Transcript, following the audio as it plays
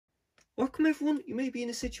Welcome everyone. You may be in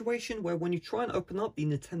a situation where when you try and open up the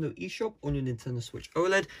Nintendo eShop on your Nintendo Switch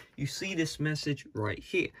OLED, you see this message right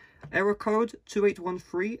here. Error code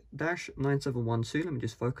 2813-9712. Let me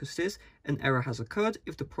just focus this. An error has occurred.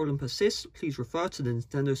 If the problem persists, please refer to the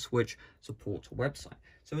Nintendo Switch support website.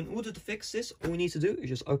 So in order to fix this, all we need to do is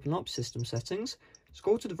just open up System Settings,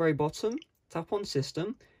 scroll to the very bottom, tap on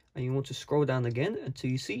System, and you want to scroll down again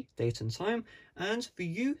until you see date and time. And for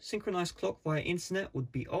you, synchronized clock via internet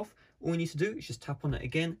would be off. All you need to do is just tap on it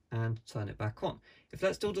again and turn it back on. If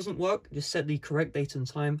that still doesn't work, just set the correct date and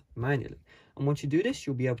time manually. And once you do this,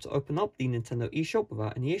 you'll be able to open up the Nintendo eShop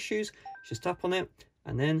without any issues. Just tap on it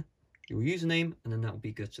and then your username, and then that will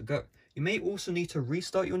be good to go. You may also need to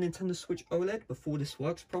restart your Nintendo Switch OLED before this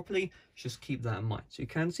works properly. Just keep that in mind. So you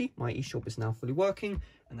can see my eShop is now fully working,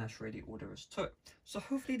 and that's really all there is to it. So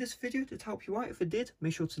hopefully this video did help you out. If it did,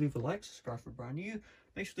 make sure to leave a like, subscribe for brand new.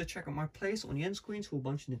 Make sure to check out my playlist on the end screen to a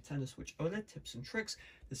bunch of Nintendo Switch OLED tips and tricks.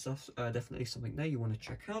 This stuff's definitely something there you want to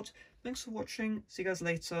check out. Thanks for watching. See you guys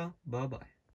later. Bye bye.